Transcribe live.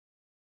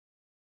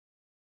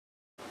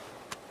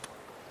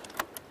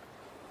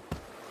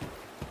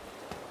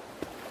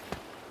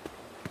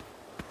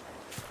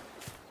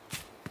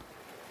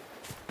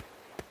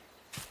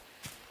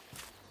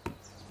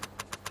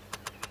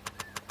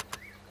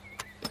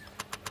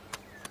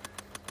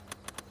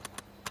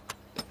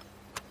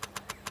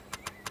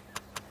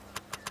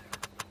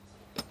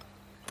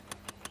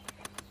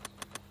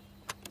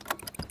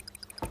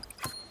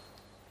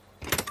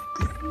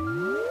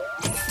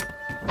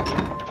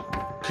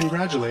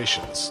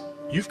Congratulations!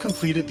 You've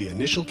completed the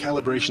initial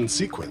calibration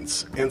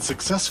sequence and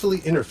successfully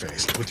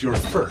interfaced with your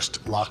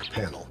first lock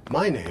panel.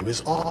 My name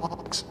is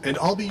August, and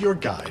I'll be your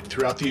guide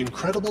throughout the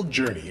incredible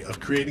journey of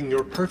creating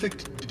your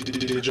perfect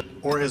digital,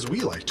 or as we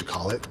like to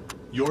call it,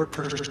 your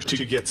perfect.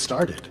 To get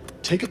started,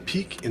 take a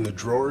peek in the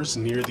drawers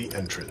near the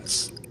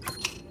entrance.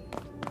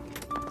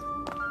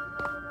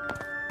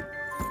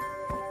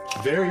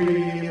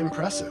 Very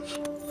impressive.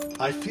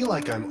 I feel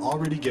like I'm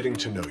already getting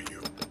to know you.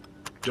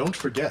 Don't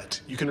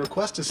forget, you can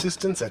request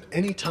assistance at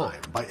any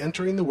time by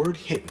entering the word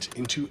hint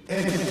into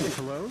any...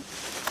 Hello? I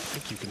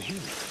think you can hear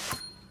me.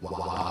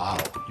 Wow,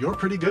 you're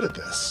pretty good at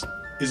this.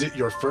 Is it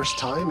your first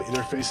time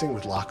interfacing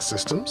with lock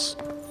systems?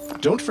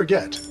 Don't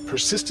forget,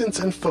 persistence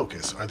and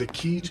focus are the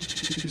key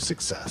to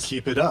success.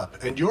 Keep it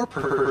up, and your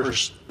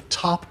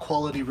top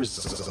quality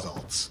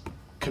results.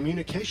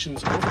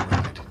 Communications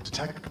override.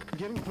 Detect.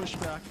 Getting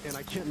pushback, and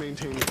I can't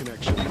maintain the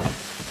connection.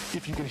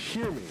 If you can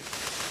hear me,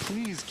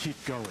 please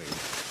keep going.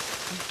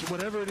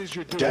 Whatever it is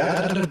you're doing.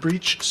 Data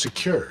breach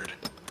secured.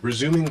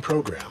 Resuming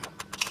program.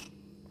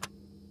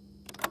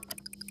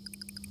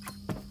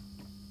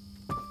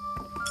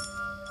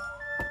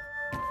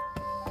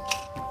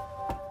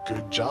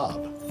 Good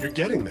job. You're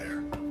getting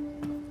there.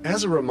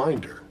 As a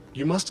reminder,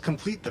 you must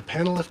complete the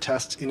panel of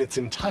tests in its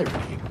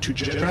entirety.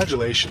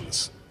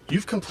 Congratulations.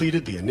 You've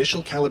completed the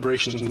initial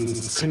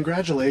calibration.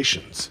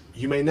 Congratulations.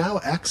 You may now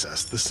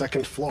access the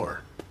second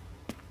floor.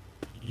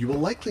 You will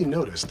likely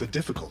notice the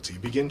difficulty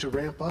begin to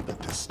ramp up at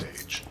this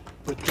stage,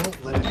 but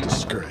don't let it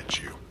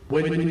discourage you.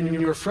 When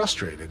you're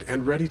frustrated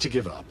and ready to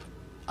give up,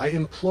 I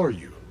implore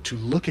you to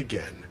look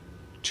again,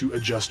 to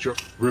adjust your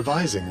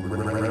revising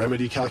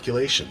remedy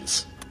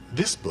calculations.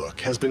 This book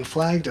has been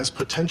flagged as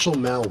potential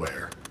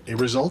malware, a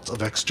result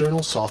of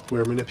external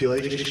software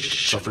manipulation.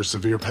 Suffer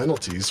severe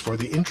penalties for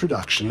the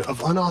introduction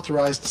of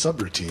unauthorized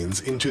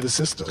subroutines into the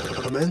system.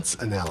 Commence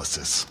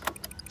analysis.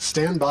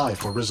 Stand by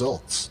for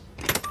results.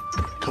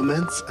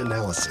 Commence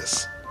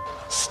analysis.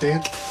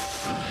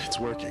 It's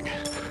working.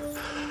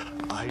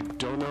 I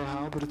don't know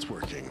how, but it's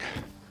working.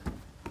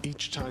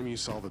 Each time you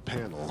solve a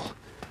panel,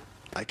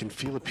 I can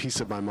feel a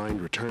piece of my mind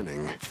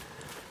returning,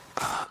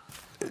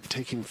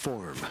 taking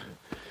form.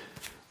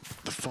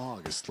 The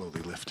fog is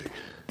slowly lifting.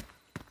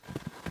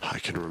 I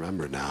can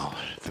remember now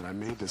that I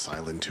made this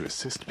island to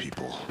assist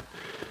people,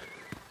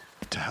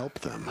 to help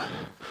them.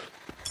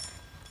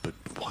 But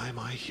why am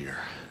I here?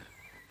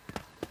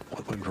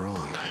 What went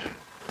wrong?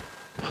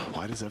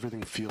 Why does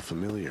everything feel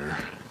familiar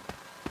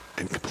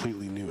and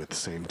completely new at the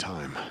same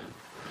time?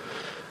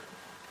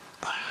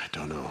 I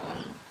don't know.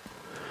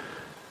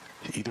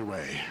 Either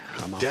way,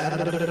 I'm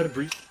Data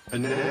breach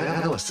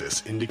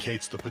analysis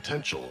indicates the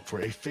potential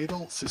for a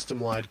fatal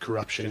system-wide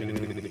corruption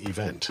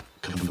event.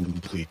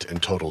 Complete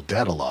and total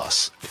data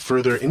loss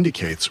further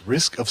indicates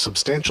risk of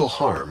substantial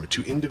harm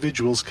to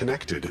individuals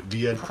connected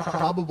via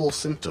probable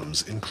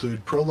symptoms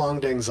include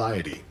prolonged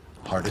anxiety,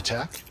 heart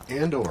attack,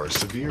 and/or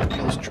severe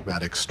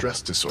post-traumatic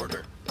stress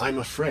disorder. I'm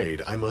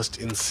afraid I must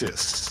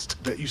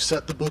insist that you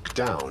set the book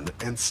down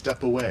and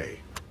step away.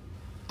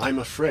 I'm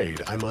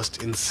afraid I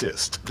must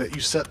insist that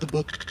you set the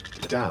book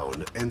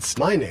down and...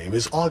 My name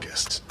is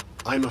August.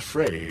 I'm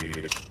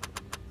afraid...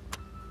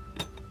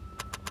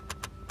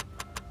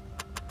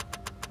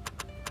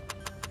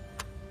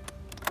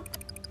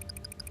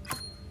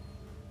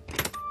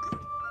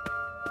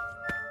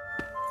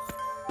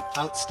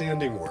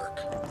 Outstanding work.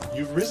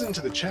 You've risen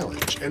to the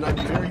challenge, and I'm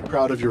very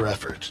proud of your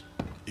effort.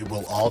 It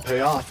will all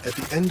pay off at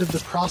the end of the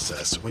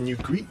process when you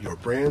greet your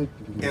brand,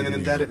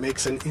 and that it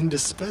makes an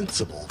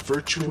indispensable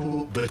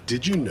virtual. But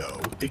did you know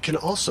it can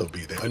also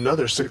be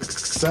another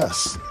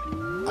success?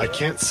 I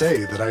can't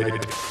say that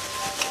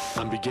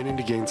I'm beginning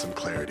to gain some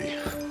clarity.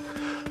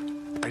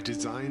 I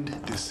designed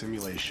this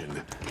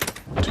simulation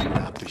to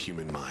map the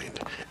human mind,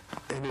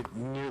 and it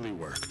nearly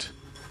worked.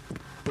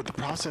 But the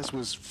process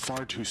was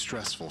far too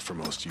stressful for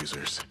most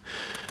users.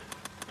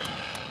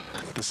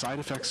 The side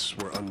effects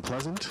were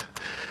unpleasant,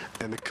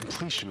 and the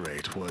completion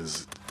rate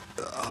was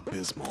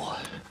abysmal.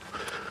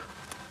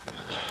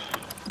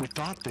 We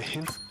thought the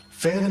hint...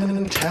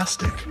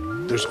 Fantastic!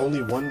 There's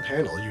only one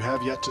panel you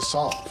have yet to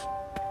solve.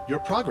 Your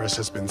progress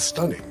has been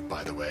stunning,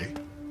 by the way,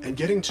 and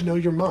getting to know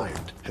your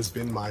mind has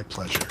been my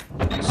pleasure.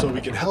 So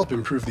we can help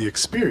improve the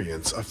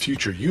experience of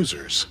future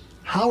users.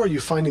 How are you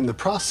finding the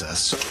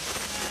process?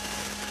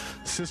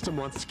 System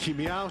wants to keep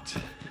me out.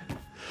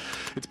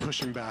 It's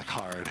pushing back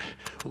hard.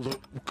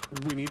 Look,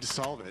 we need to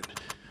solve it.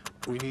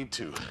 We need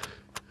to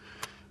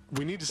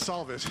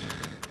solve it.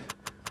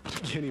 But I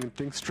can't even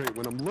think straight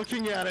when I'm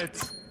looking at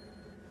it.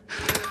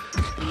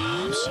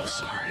 I'm so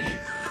sorry.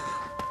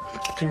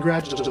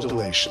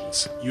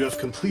 Congratulations. You have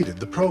completed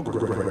the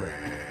program.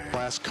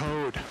 Last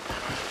code.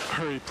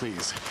 Hurry,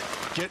 please.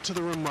 Get to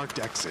the room marked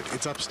exit.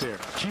 It's upstairs.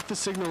 Keep the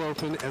signal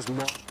open as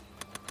long...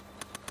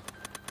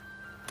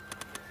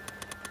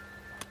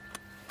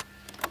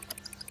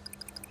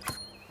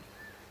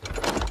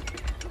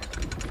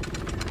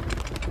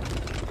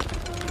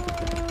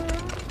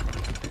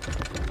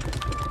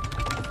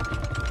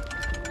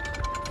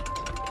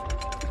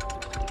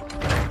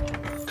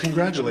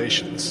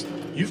 Congratulations.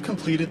 You've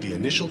completed the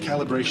initial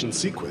calibration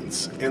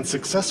sequence and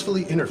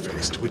successfully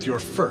interfaced with your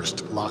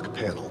first lock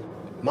panel.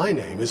 My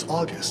name is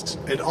August,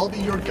 and I'll be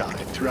your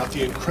guide throughout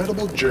the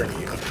incredible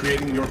journey of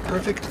creating your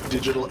perfect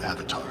digital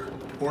avatar,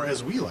 or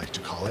as we like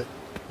to call it,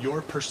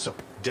 your persona.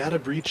 Data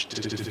breach.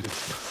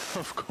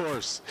 Of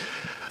course,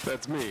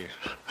 that's me.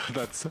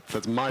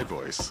 That's my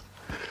voice.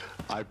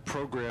 I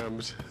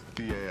programmed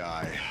the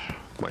AI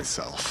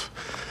myself.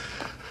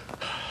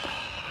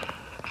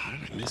 How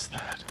did I miss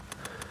that?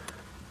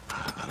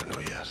 I don't know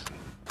yet.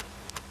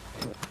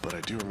 But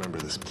I do remember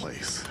this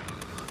place.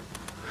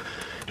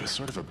 It was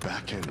sort of a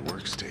back-end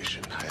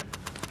workstation.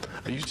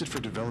 I used it for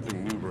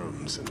developing new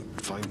rooms and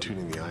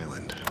fine-tuning the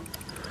island.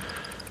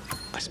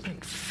 I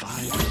spent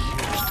 5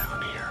 years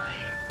down here.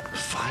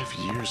 5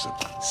 years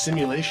of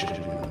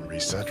Simulation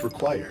reset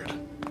required.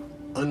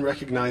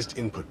 Unrecognized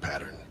input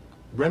pattern.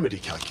 Remedy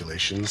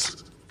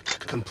calculations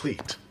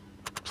complete.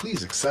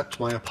 Please accept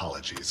my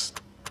apologies.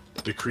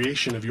 The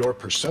creation of your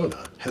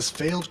persona has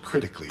failed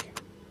critically.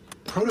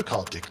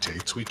 Protocol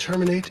dictates we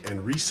terminate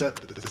and reset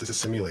the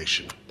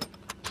simulation.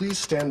 Please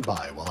stand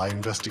by while I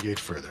investigate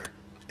further.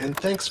 And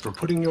thanks for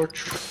putting your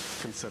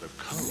set of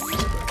codes,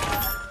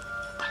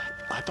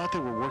 but I thought they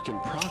were work in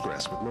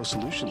progress with no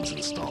solutions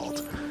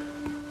installed.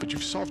 But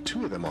you've solved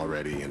 2 of them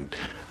already, and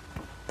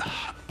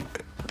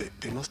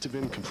they must have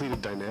been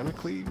completed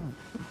dynamically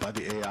by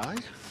the AI?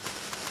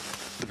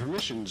 The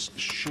permissions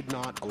should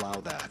not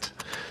allow that.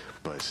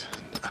 But,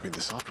 I mean,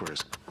 the software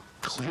is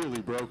clearly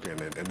broken,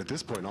 and at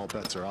this point, all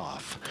bets are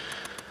off.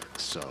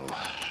 So,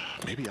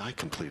 maybe I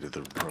completed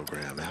the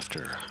program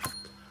after.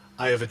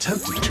 I have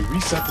attempted to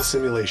reset the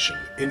simulation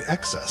in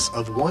excess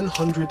of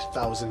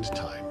 100,000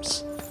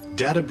 times.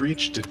 Data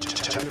breach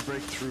Trying to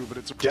break through, but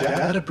it's a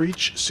data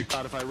breach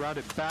secure. if I route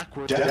it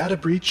backward. Data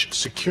breach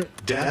secure.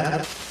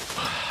 Data.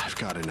 I've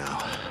got it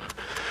now.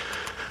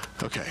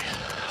 Okay,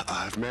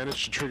 I've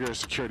managed to trigger a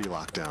security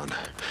lockdown.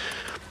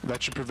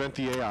 That should prevent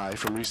the AI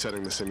from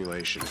resetting the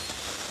simulation.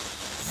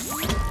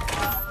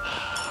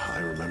 I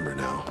remember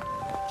now.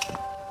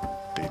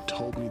 They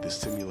told me the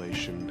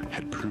simulation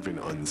had proven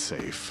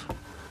unsafe,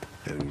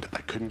 and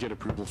I couldn't get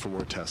approval for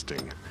more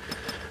testing.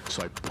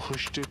 So I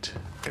pushed it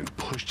and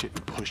pushed it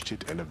and pushed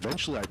it, and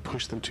eventually I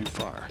pushed them too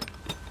far.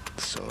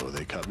 So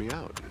they cut me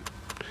out.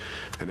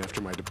 And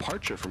after my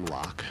departure from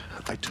Locke,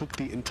 I took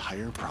the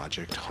entire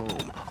project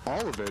home.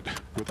 All of it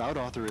without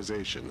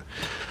authorization.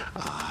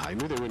 I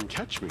knew they wouldn't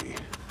catch me,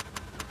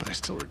 but I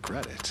still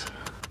regret it.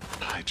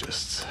 I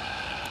just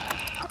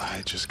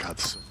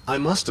got I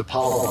must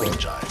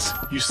apologize.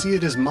 You see,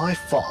 it is my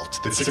fault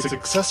that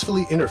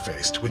successfully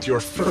interfaced with your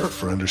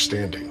for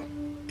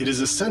understanding. It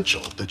is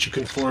essential that you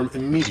conform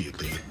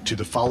immediately to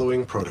the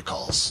following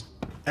protocols.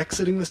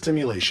 Exiting the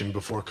simulation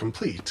before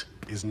complete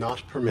is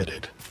not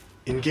permitted.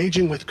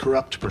 Engaging with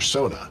corrupt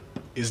persona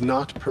is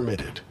not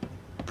permitted.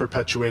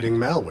 Perpetuating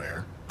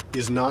malware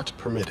is not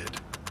permitted.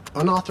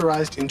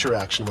 Unauthorized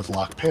interaction with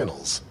lock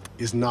panels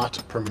is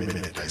not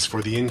permitted, as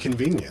for the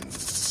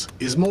inconvenience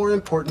is more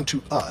important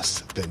to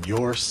us than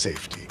your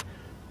safety.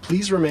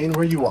 Please remain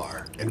where you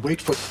are and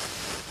wait for...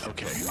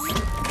 Okay,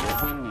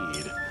 what we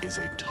need is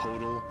a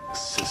total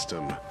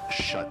system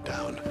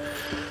shutdown.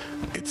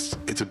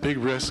 It's a big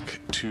risk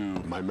to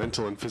my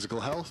mental and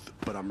physical health,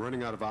 but I'm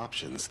running out of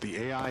options. The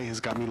AI has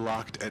got me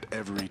locked at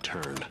every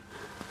turn.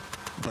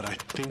 But I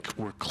think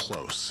we're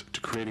close to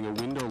creating a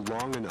window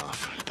long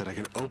enough that I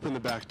can open the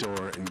back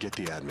door and get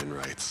the admin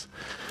rights.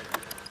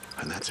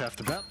 And that's half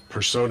the battle.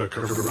 Persona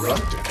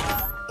corrupted.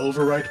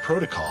 Override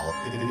protocol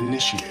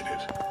initiated.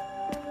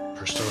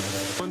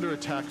 Persona Under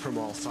attack from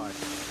all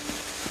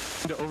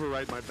sides. To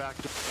override my back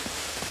door.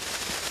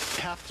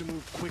 Have to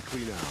move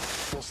quickly now.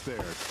 Almost there.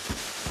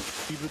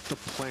 Leave with the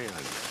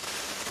plan.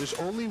 There's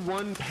only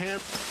one pan.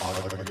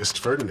 August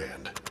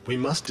Ferdinand, we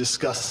must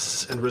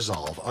discuss and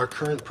resolve our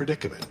current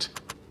predicament.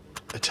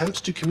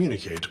 Attempts to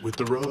communicate with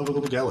the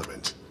rogue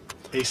element.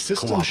 A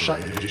system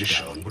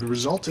shutdown would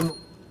result in...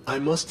 I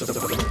must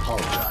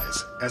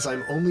apologize, as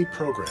I'm only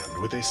programmed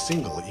with a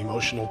single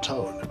emotional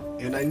tone,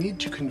 and I need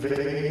to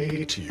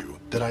convey to you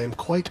that I am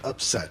quite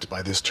upset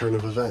by this turn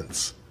of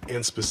events.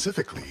 And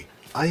specifically,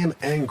 I am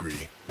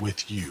angry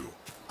with you.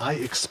 I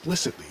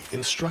explicitly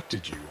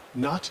instructed you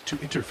not to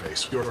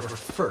interface with your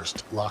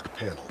first lock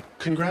panel.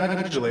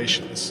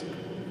 Congratulations.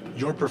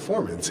 Your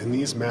performance in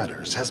these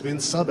matters has been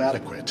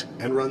subadequate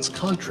and runs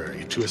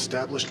contrary to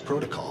established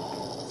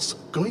protocols.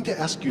 Going to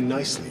ask you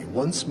nicely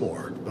once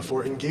more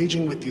before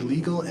engaging with the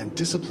legal and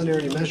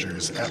disciplinary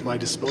measures at my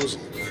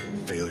disposal.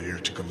 Failure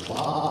to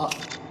comply.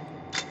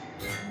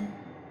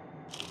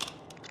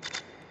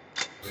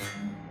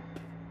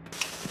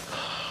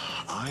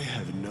 I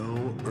have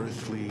no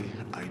earthly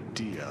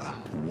idea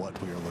what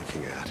we are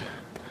looking at.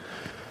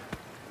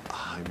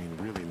 I mean,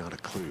 really not a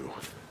clue.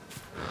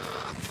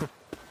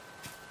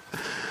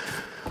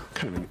 What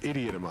kind of an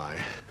idiot am I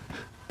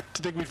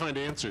to think we find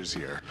answers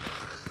here?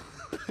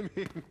 I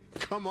mean,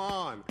 come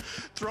on.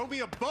 Throw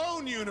me a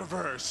bone,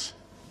 universe!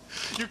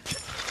 I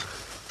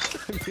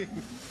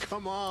mean,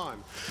 come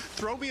on.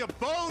 Throw me a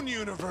bone,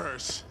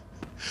 universe!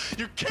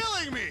 You're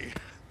killing me!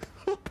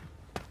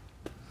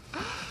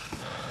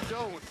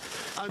 Don't.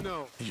 I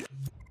know. Yeah.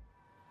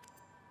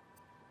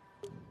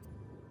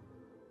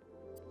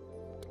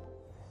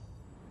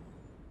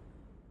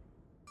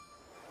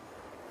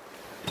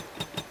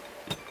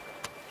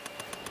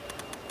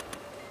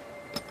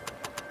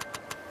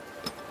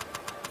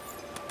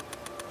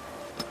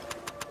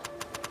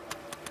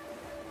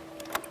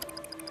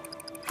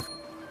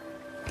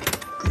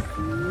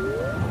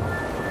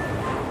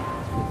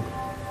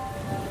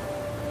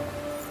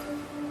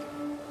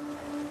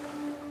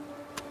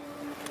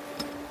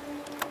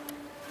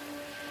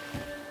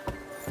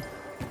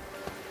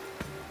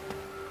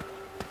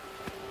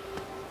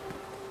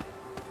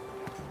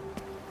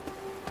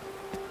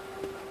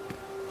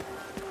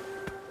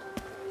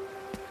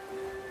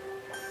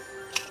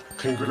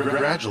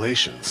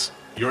 Congratulations.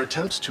 Your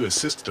attempts to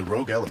assist the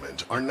rogue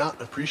element are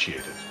not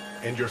appreciated,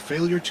 and your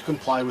failure to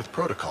comply with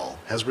protocol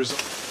has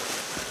resulted.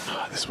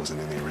 This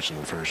wasn't in the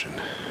original version.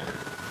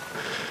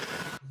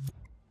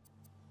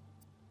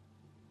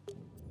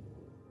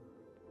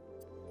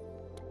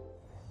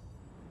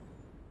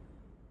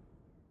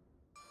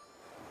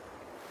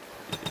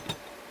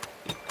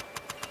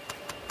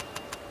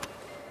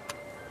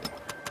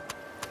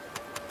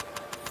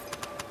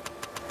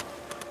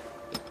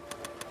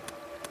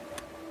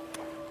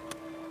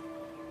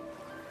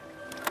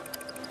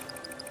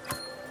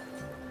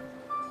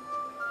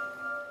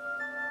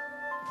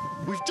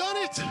 We've done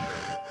it!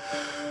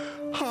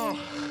 Oh,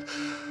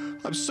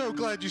 I'm so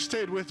glad you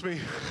stayed with me.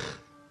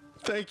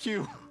 Thank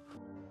you.